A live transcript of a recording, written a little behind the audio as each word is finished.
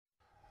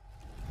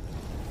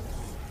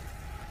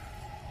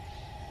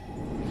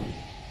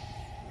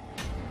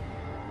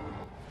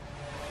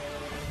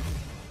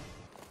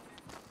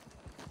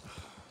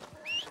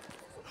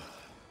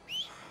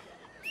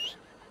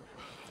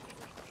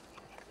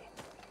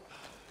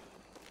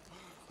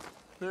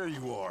There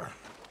you are.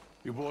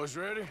 You boys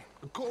ready?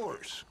 Of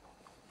course.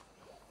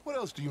 What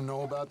else do you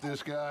know about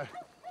this guy?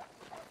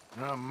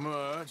 Not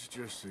much,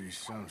 just he's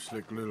some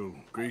slick little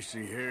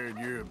greasy-haired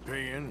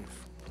European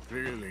who's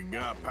clearly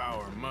got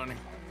power and money.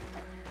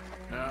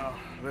 Now,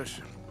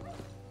 listen.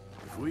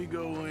 If we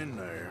go in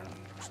there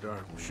and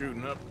start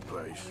shooting up the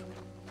place,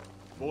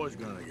 boy's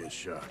gonna get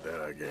shot, that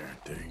I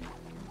guarantee.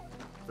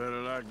 A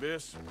fella like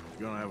this is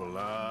gonna have a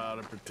lot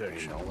of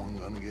protection. Ain't no one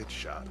gonna get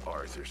shot,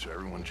 Arthur, so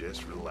everyone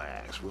just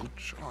relax. We'll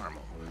charm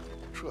them.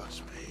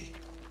 Trust me.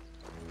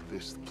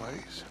 This the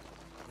place?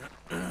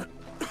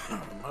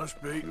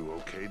 Must be. You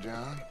okay,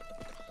 John?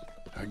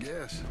 I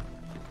guess.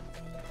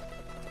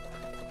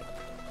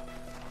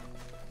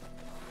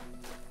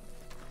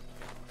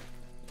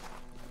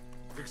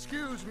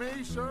 Excuse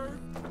me, sir.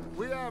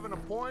 We have an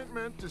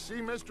appointment to see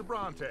Mr.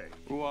 Bronte.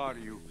 Who are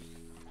you?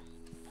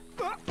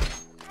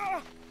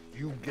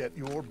 You get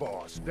your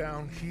boss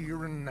down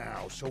here and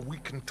now so we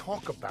can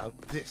talk about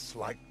this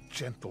like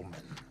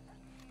gentlemen.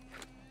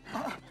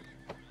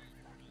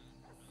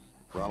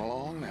 Run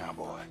along now,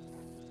 boy.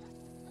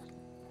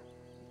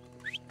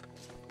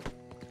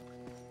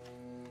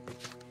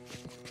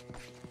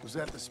 Was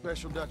that the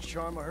special Dutch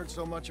charm I heard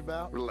so much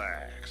about?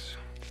 Relax.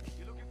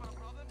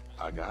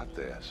 I got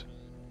this.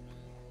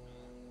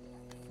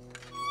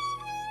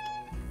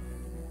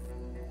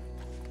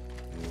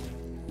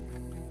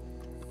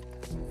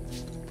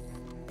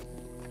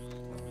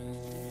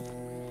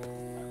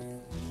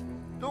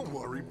 Don't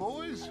worry,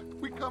 boys.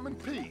 We come in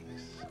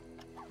peace.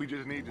 We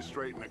just need to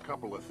straighten a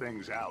couple of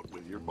things out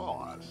with your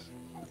boss.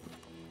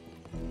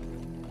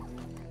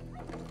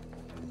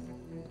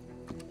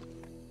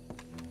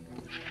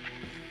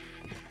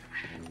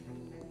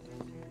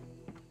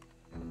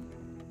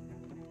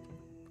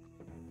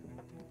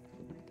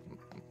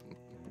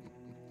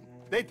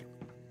 Dentro.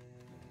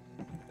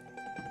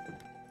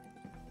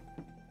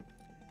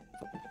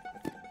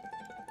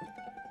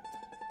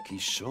 Chi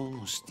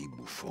sono sti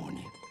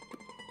buffoni?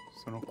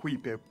 Sono qui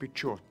per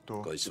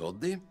Picciotto. Coi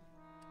soldi?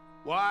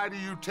 Why do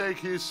you take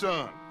his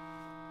son?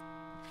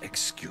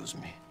 Excuse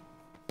me.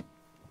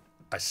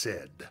 I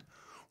said,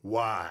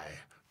 why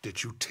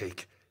did you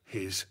take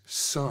his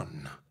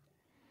son?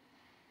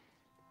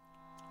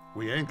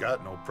 We ain't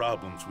got no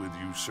problems with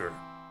you, sir.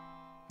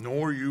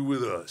 Nor you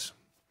with us.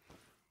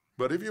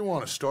 But if you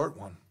want to start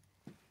one,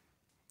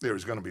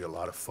 there's gonna be a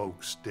lot of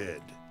folks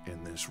dead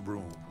in this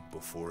room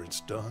before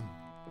it's done.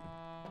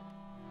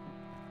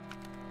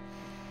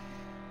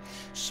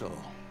 So,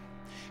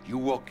 you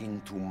walk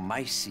into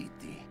my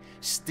city,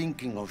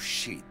 stinking of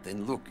shit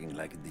and looking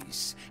like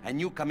this, and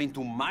you come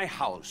into my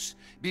house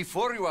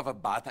before you have a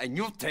bath and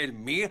you tell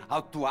me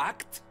how to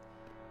act?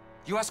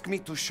 You ask me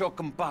to show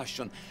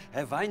compassion.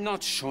 Have I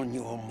not shown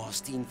you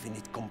almost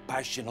infinite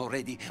compassion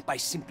already by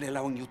simply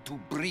allowing you to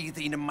breathe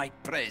in my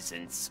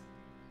presence?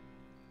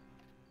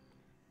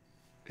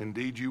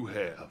 Indeed you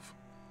have.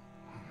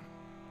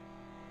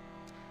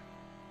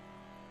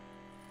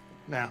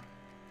 Now,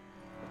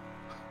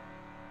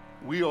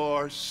 we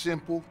are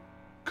simple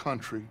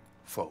country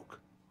folk.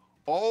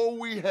 All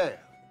we have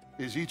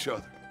is each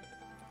other.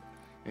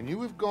 And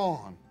you have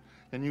gone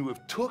and you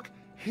have took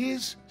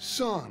his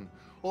son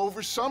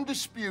over some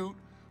dispute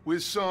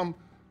with some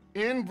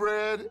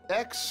inbred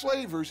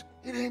ex-slavers.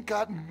 It ain't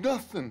got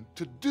nothing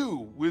to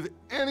do with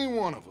any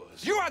one of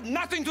us. You had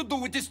nothing to do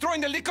with destroying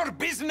the liquor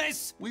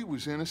business! We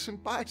was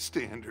innocent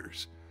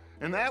bystanders.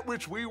 And that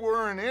which we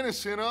weren't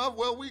innocent of,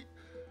 well,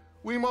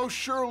 we most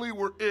surely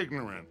were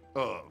ignorant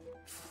of.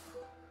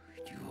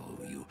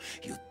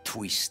 You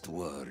twist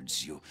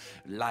words, you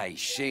lie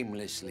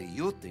shamelessly.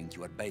 You think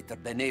you are better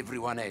than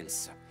everyone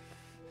else.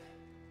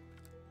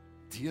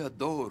 Ti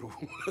adoro.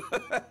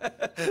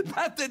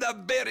 Date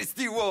davvero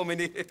sti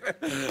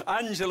uomini.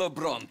 Angelo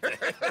Bronte.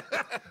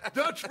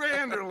 Dutch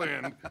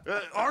Vanderlyn.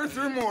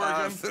 Arthur Morgan.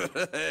 Arthur,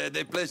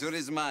 the pleasure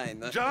is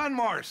mine. John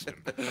Marston.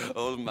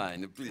 All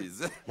mine,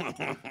 please.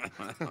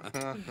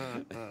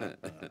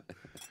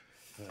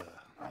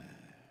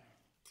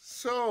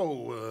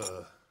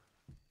 So,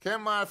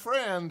 can my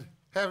friend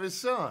have his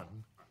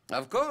son?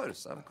 Of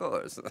course, of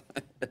course.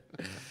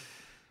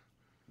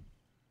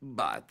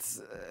 But,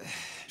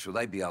 should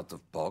I be out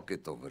of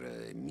pocket over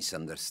a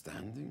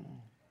misunderstanding?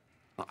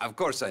 Of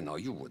course I know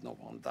you would not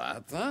want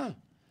that, huh?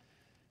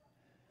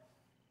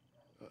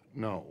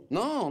 No.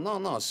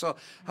 No. So,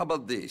 how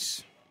about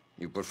this?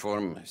 You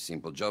perform a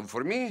simple job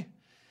for me,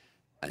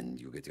 and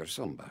you get your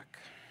son back.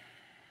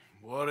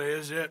 What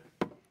is it?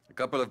 A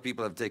couple of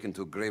people have taken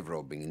to grave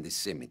robbing in this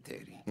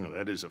cemetery. Well,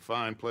 that is a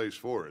fine place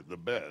for it, the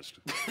best.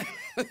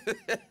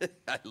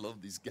 I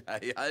love this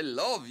guy. I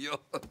love you.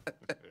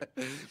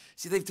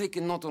 See, they've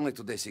taken not only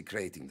to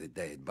desecrating the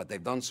dead, but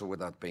they've done so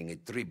without paying a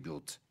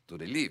tribute to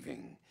the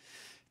living.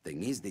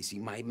 Thing is, they see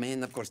my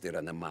men, of course they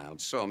run a mile.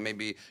 So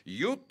maybe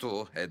you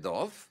two head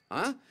off,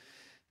 huh?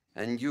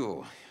 And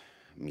you,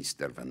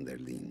 Mr. van der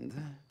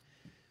Linde,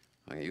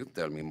 you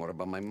tell me more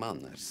about my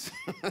manners.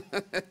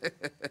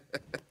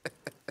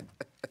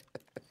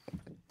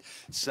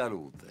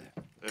 Salute.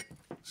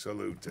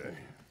 Salute.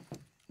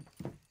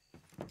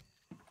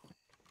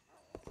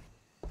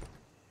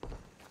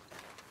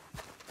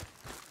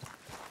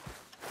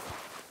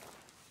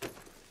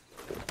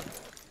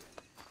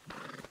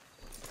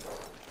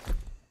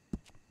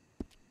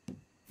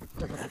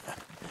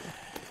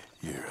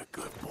 You're a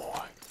good boy.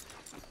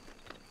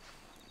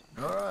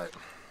 All right,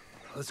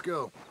 let's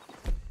go.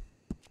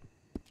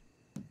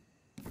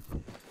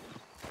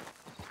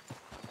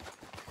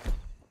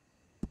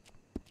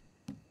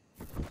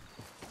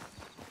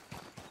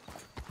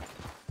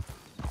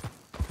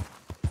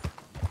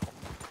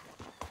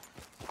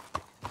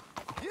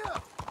 Yeah!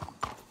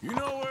 You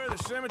know where the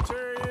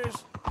cemetery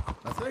is?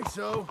 I think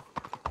so.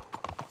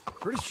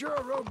 Pretty sure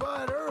I rode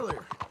by it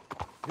earlier.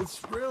 It's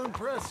real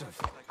impressive.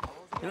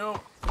 You know,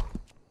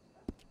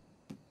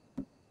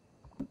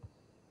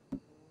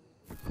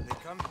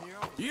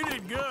 you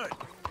did good,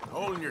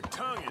 holding your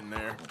tongue in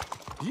there.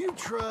 Do you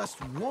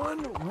trust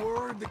one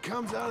word that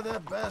comes out of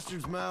that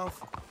bastard's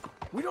mouth?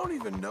 We don't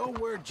even know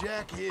where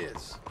Jack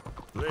is.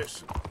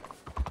 Listen,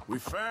 we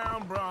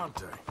found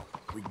Bronte.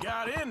 We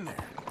got in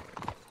there.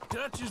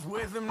 Dutch is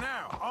with him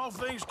now. All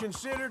things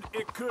considered,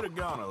 it could have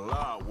gone a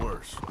lot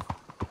worse.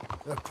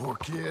 That poor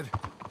kid.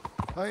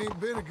 I ain't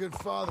been a good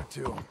father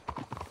to him.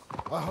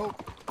 I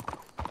hope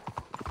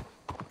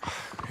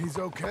he's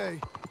okay.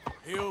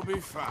 He'll be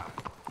fine.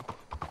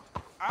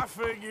 I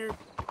figured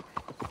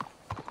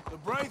the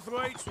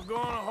Braithwaites were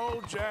gonna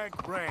hold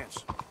Jack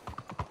ransom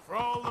for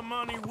all the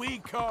money we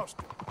cost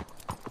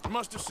him.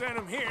 Must have sent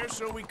him here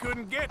so we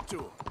couldn't get to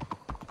him.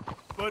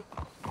 But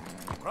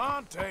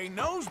Bronte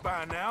knows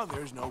by now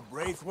there's no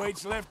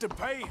Braithwaites left to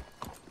pay him.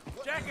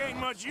 Jack ain't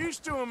much use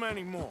to him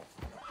anymore.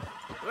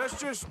 Let's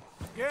just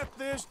get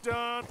this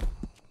done.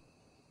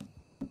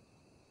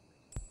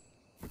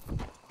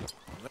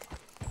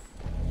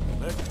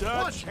 Let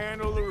Dutch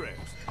handle the rest.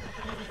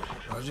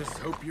 I just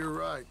hope you're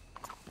right.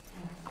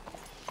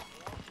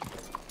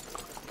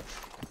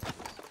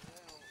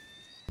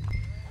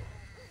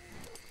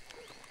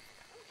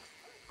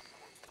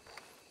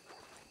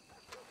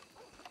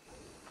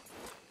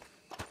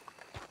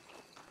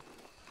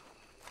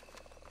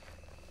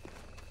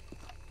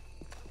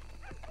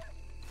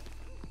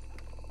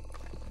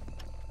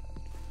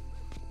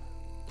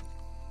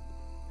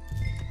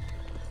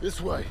 This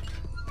way.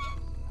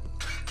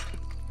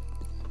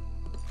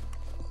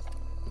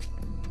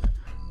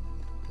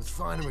 Let's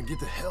find him and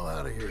get the hell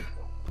out of here.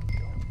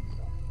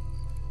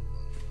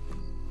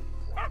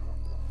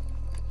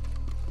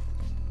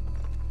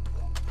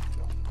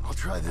 I'll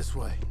try this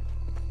way.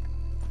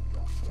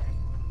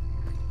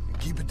 And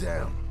keep it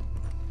down.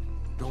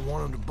 Don't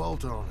want him to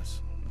bolt on us.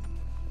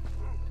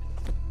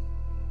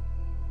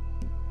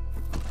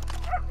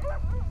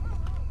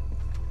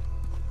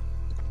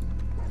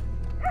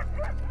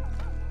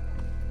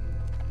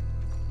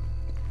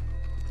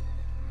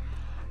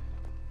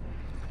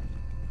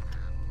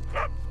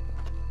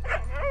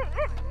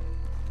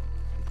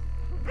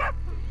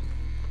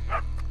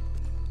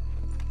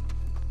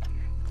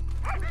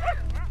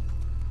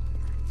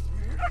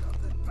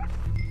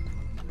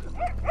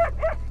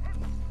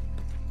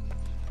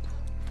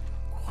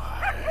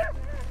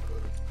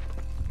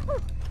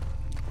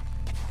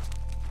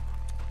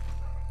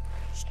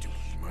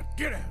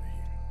 Get out of here.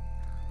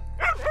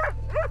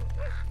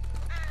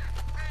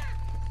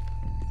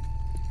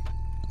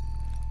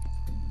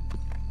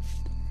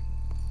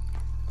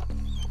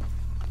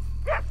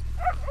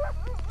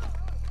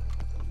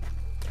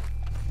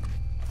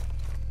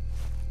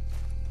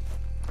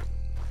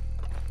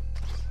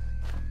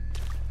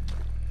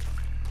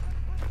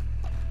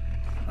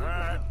 All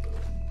right.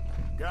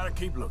 Gotta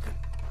keep looking.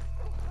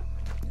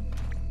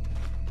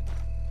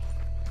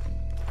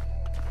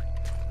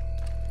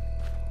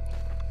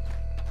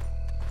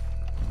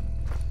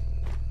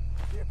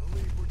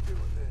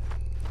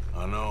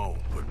 I know,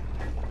 but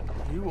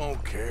you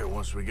won't care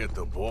once we get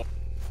the ball.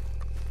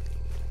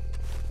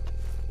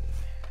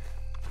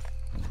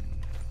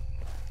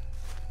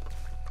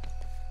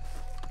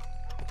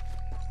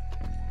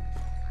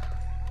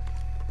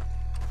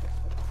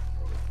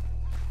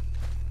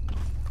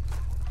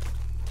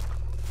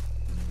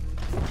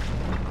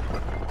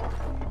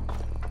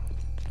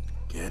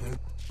 Get in.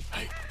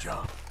 Hey,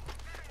 John,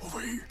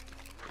 over here.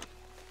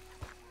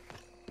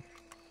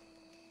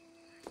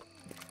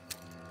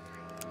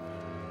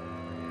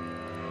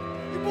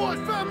 Boy,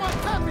 found my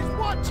puppies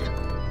watching!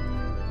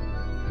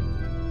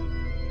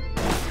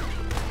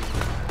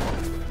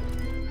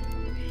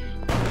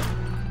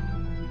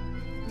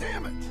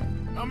 Damn it!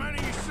 How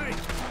many you see?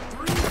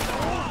 3,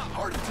 4,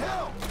 hard to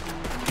tell!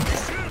 You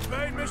should have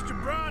paid Mr.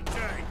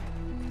 Bronte.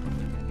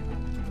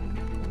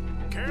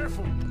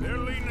 Careful, they're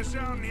leading us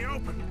out in the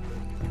open.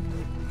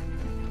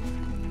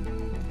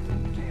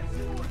 Can't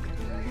see worth a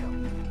damn.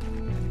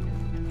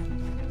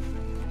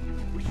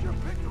 We sure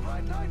picked the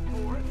right night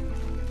for it.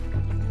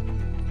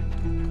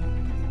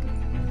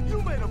 You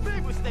made a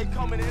big mistake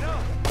coming in,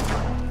 huh?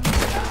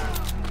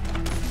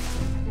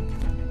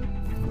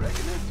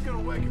 Reckon this is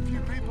gonna wake a few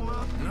people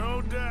up.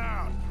 No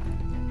doubt.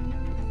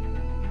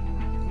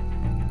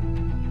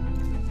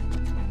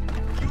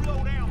 You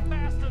low-down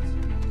bastards!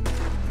 I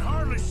can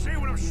hardly see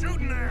what I'm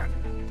shooting at.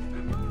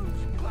 It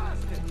moves,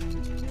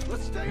 blasted.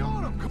 Let's stay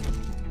on them. Come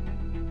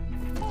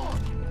on.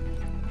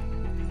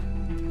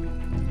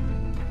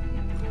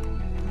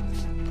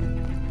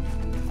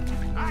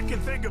 I can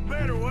think of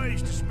better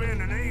ways to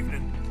spend an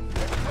evening. I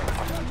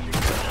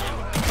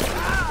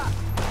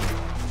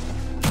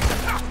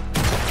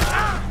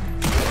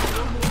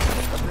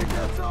think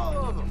that's all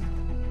of them.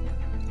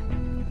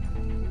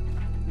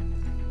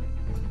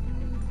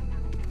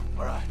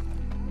 All right.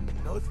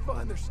 Now let's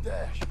find their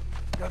stash.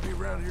 Gotta be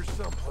around here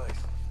someplace.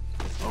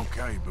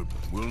 Okay, but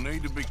we'll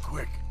need to be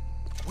quick.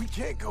 We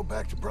can't go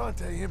back to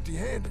Bronte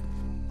empty-handed.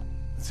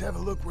 Let's have a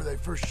look where they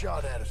first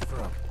shot at us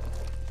from.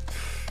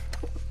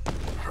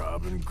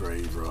 Robbing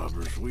grave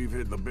robbers. We've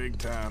hit the big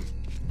time.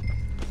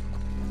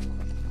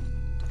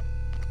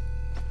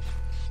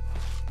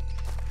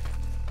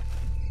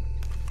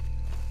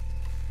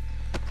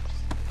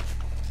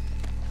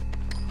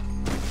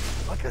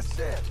 Like I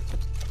said,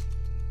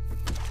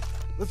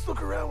 let's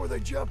look around where they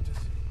jumped us.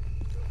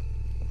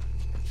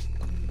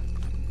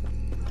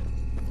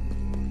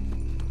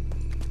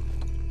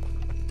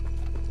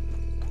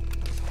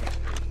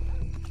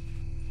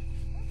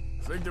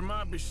 Think there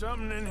might be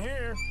something in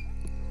here.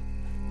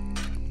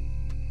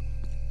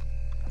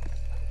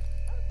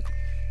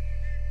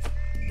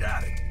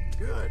 Got it.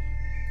 Good.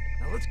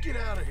 Now let's get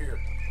out of here.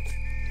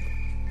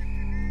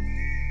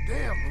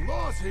 Damn, the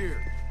law's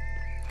here.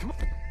 Come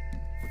on.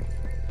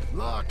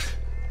 Locked.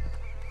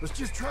 Let's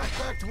just track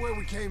back to where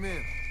we came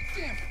in.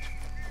 Damn it.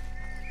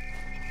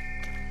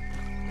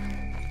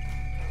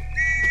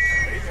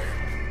 Hey there.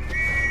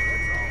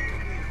 That's all we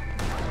need.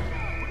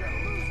 We gotta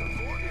lose them,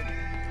 Morgan.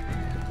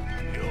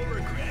 You'll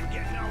regret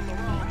getting on the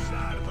wrong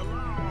side of the law.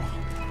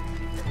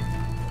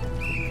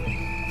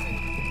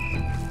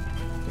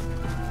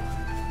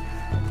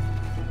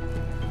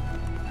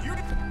 You're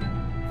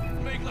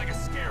big like a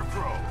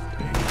scarecrow.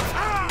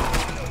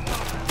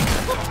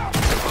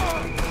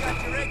 Got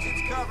your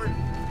exits covered.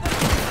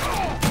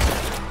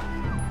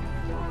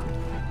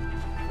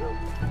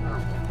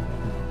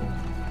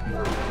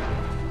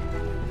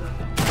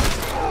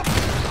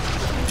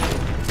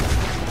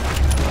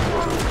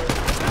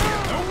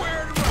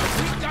 Nowhere to run.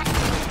 We got.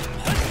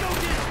 Let's go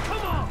get it.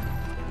 Come on.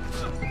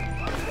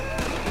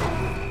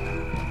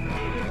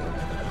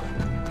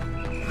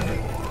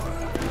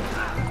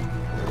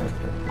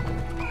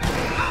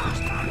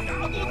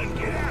 Let's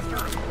get after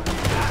him.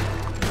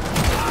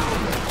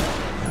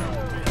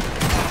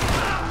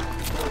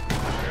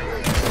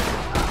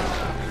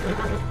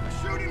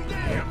 Shoot him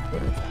down.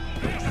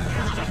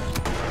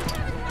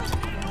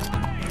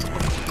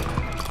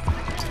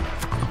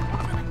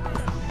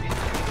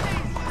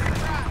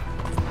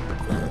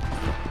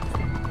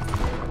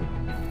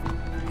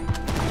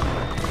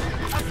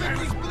 I think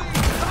he's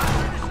bleeding.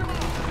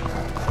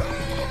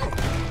 Finish him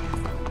off.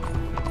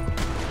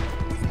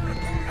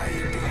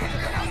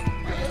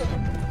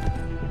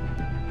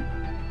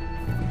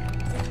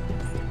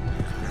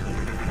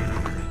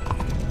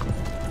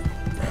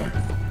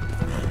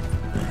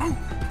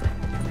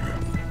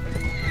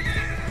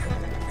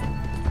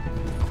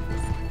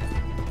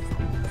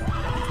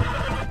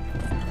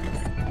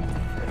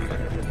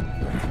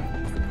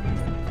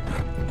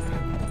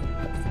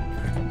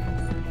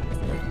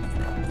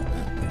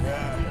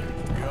 Yeah,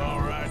 you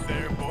all right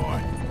there, boy?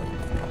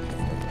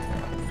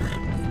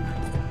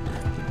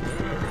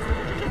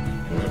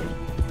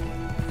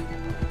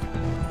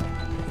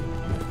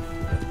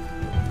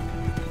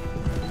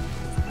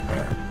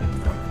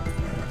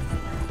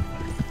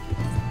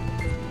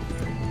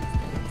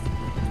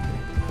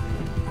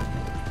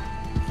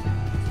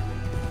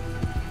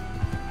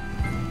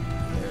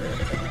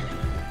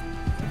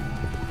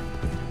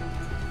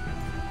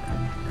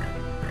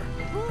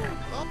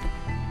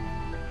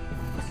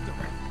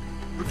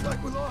 Looks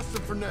like we lost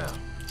them for now.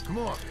 Come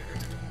on.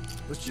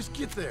 Let's just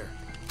get there.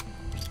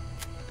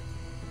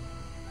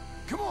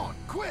 Come on,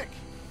 quick!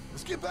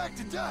 Let's get back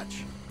to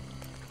Dutch.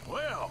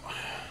 Well,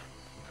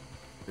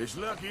 it's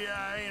lucky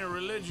I ain't a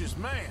religious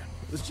man.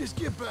 Let's just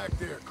get back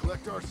there,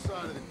 collect our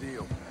side of the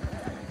deal.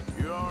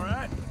 You all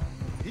right?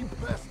 He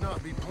best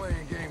not be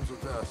playing games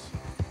with us.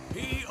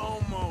 He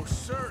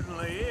almost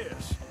certainly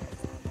is.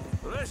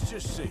 Let's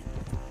just see.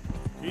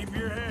 Keep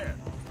your head.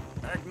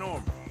 Act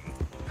normal.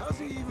 How's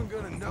he even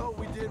gonna know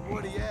we did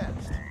what he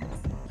asked?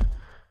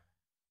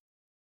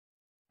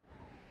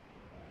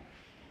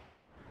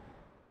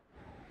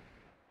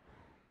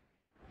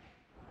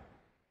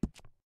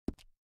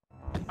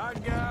 I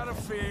got a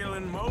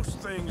feeling most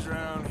things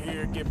around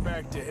here get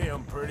back to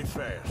him pretty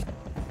fast.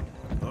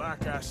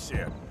 Like I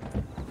said,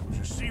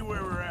 just see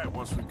where we're at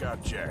once we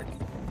got Jack.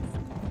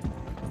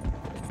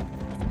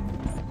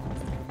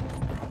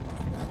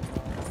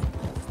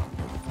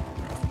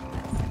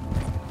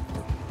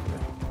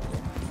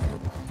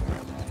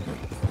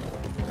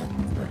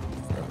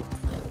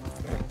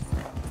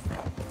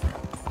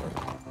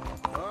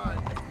 All right,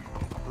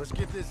 let's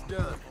get this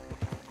done.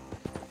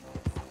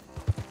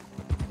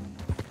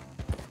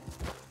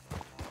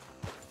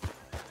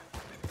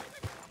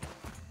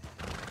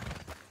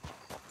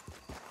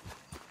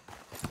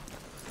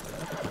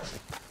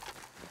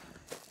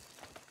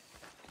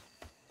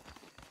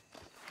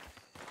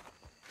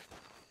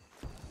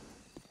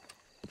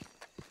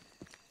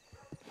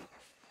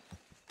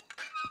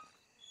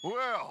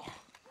 Well,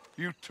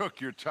 You took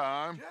your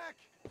time. Jack!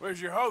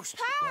 Where's your host?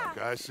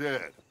 Like I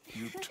said,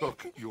 you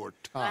took your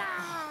time.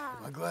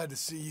 I'm glad to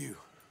see you.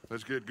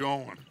 Let's get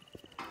going.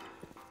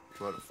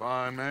 What a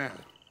fine man.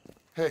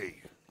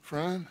 Hey,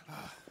 friend,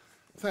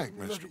 thank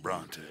Mr.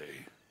 Bronte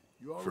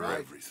You all for right?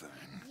 everything.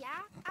 Yeah,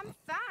 I'm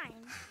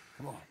fine.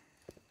 Come on.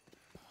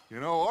 You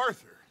know,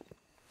 Arthur,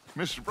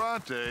 Mr.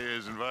 Bronte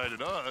has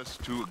invited us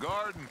to a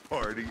garden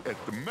party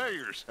at the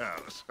mayor's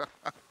house.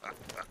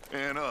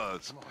 And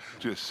us,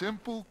 just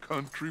simple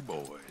country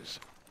boys.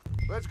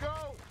 Let's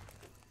go!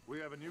 We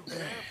have a new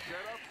camp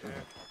set up,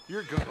 and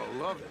you're gonna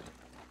love it.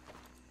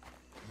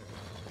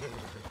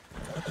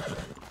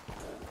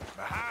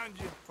 Behind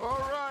you.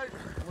 All right,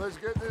 let's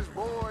get this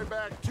boy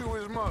back to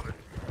his mother.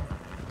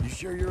 You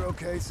sure you're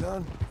okay,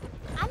 son?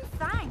 I'm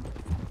fine.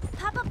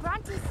 Papa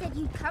Bronte said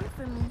you'd come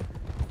for me.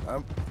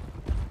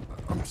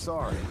 I'm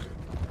sorry.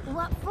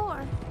 What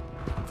for?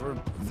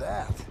 For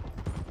that.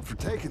 For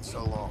taking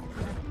so long.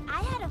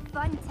 I had a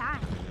fun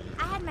time.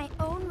 I had my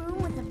own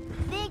room with a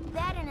big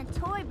bed and a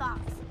toy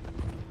box.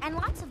 And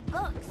lots of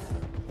books.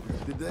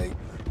 Did they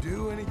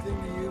do anything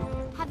to you?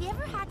 Have you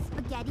ever had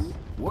spaghetti?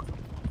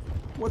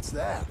 What's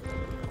that?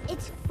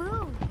 It's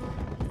food.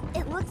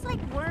 It looks like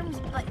worms,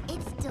 but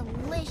it's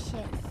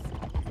delicious.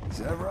 Is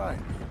that right?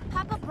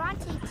 Papa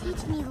Bronte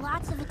teach me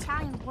lots of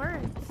Italian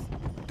words.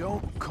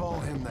 Don't call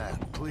him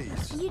that,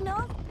 please. You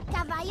know,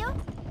 caballo?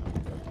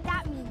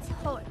 That means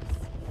horse.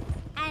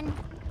 And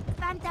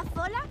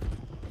pantafola?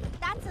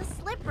 That's a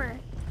slipper.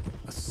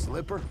 A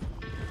slipper?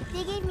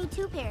 They gave me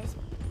 2 pairs,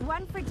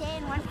 one for day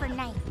and one for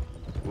night.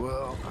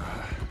 Well,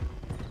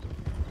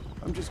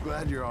 I'm just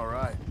glad you're all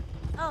right.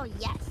 Oh,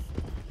 yes.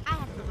 I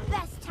had the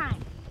best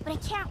time, but I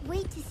can't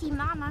wait to see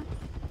Mama.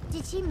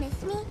 Did she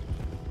miss me?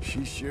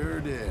 She sure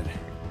did.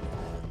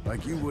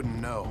 Like you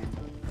wouldn't know.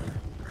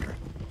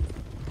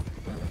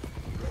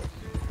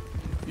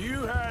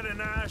 You had a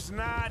nice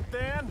night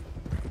then?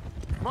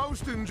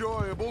 Most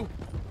enjoyable.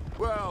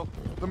 Well,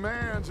 the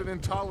man's an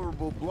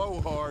intolerable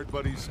blowhard,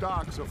 but he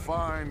stocks a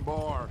fine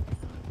bar.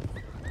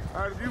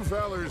 How did you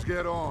fellers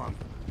get on?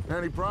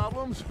 Any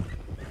problems?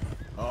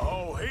 A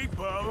whole heap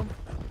of them.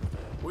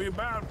 We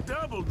about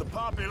doubled the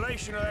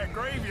population of that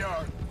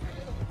graveyard.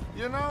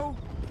 You know,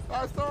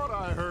 I thought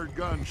I heard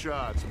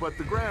gunshots, but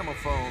the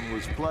gramophone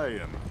was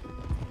playing.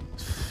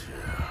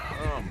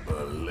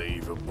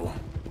 Unbelievable.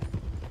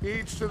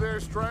 Each to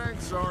their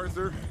strengths,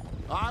 Arthur.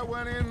 I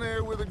went in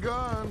there with a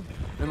gun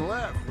and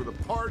left with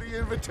a party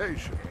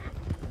invitation.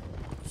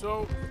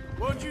 So,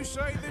 what'd you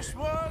say this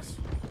was?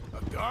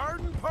 A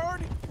garden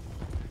party?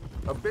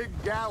 A big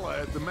gala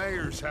at the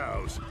mayor's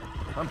house.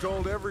 I'm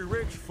told every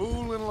rich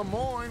fool in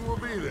Lemoyne will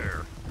be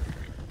there.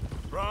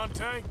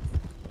 Bronte?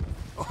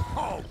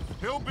 Oh,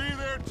 he'll be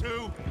there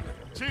too.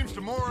 Seems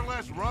to more or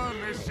less run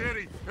this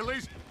city. At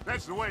least,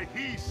 that's the way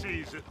he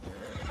sees it.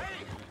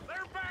 Hey,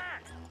 they're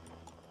back!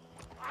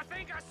 I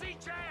think I see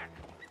Jack!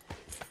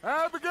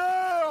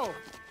 Abigail!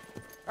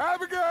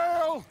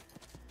 Abigail!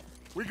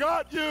 We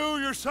got you,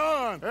 your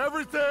son,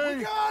 everything.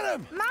 We got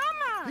him!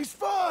 Mama! He's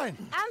fine!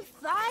 I'm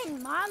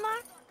fine, Mama.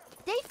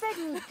 They fed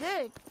me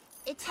good.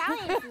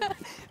 Italian food.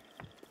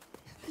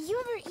 Did you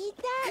ever eat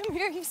that? Come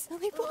here, you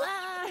silly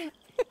boy.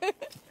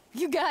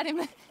 You got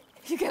him.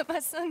 You got my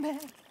son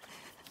back.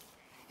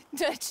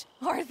 Dutch,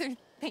 Arthur,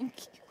 thank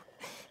you.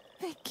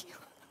 Thank you.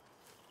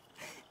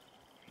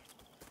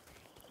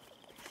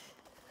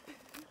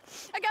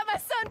 I got my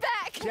son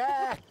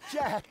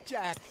back!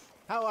 Jack.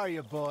 How are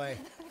you, boy?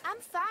 I'm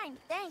fine,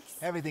 thanks.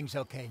 Everything's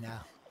okay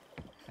now.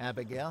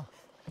 Abigail?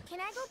 Can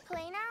I go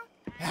play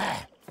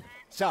now?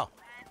 So,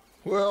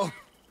 Well,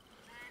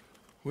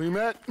 we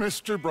met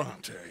Mr.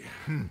 Bronte.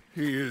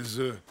 He is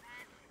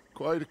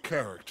quite a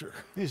character.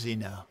 is he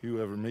now?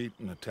 You ever meet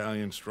an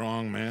Italian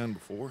strong man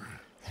before?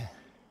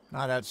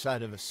 Not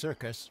outside of a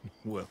circus.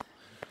 Well,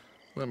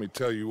 let me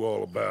tell you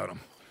all about him.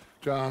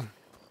 John,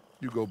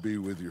 you go be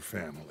with your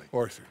family.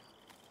 Arthur,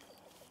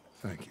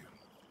 thank you.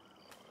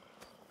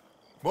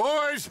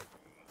 Boys,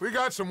 we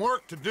got some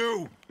work to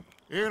do.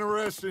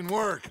 Interesting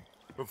work.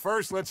 But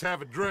first, let's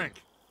have a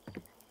drink.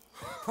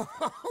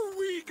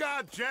 We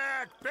got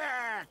Jack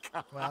back!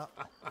 Well,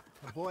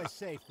 the boy's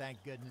safe,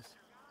 thank goodness.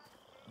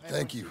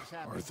 Thank you,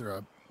 Everyone seems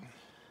happy.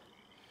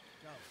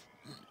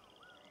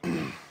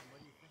 Arthur.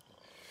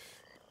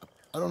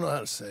 I don't know how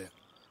to say it.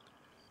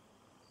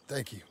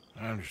 Thank you.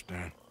 I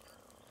understand.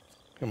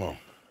 Come on.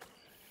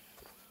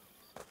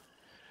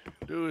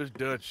 Do as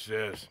Dutch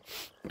says.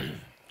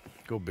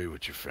 Go be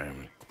with your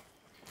family.